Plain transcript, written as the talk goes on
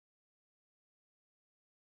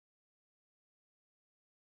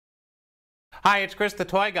Hi, it's Chris the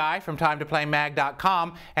Toy Guy from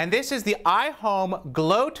TimeToPlayMag.com, and this is the iHome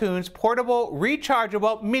Glow Tunes portable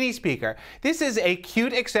rechargeable mini speaker. This is a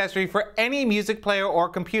cute accessory for any music player or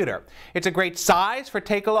computer. It's a great size for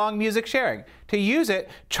take-along music sharing. To use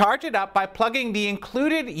it, charge it up by plugging the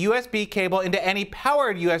included USB cable into any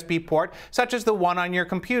powered USB port, such as the one on your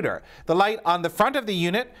computer. The light on the front of the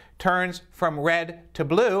unit turns from red to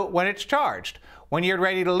blue when it's charged. When you're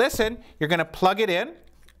ready to listen, you're going to plug it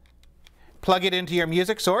into your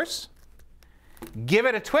music source, give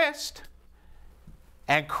it a twist,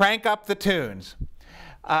 and crank up the tunes.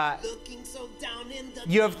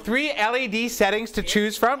 You have 3 LED settings to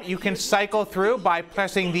choose from. You can cycle through by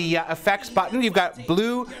pressing the effects button. You've got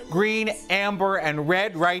blue, green, amber, and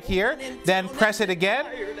red right here. Then press it again,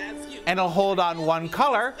 and it'll hold on one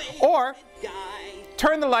color, or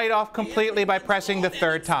turn the light off completely by pressing the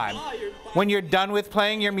 3rd time. When you're done with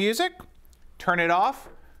playing your music, turn it off,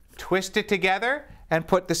 twist it together, and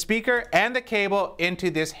put the speaker and the cable into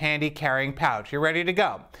this handy carrying pouch. You're ready to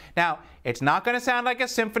go. Now, it's not going to sound like a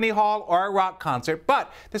symphony hall or a rock concert,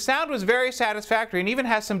 but the sound was very satisfactory and even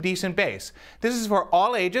has some decent bass. This is for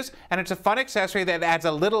all ages, and it's a fun accessory that adds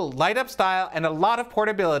a little light-up style and a lot of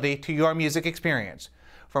portability to your music experience.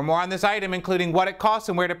 For more on this item, including what it costs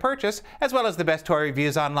and where to purchase, as well as the best toy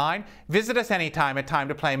reviews online, visit us anytime at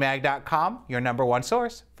TimeToPlayMag.com, your #1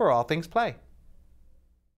 source for all things play.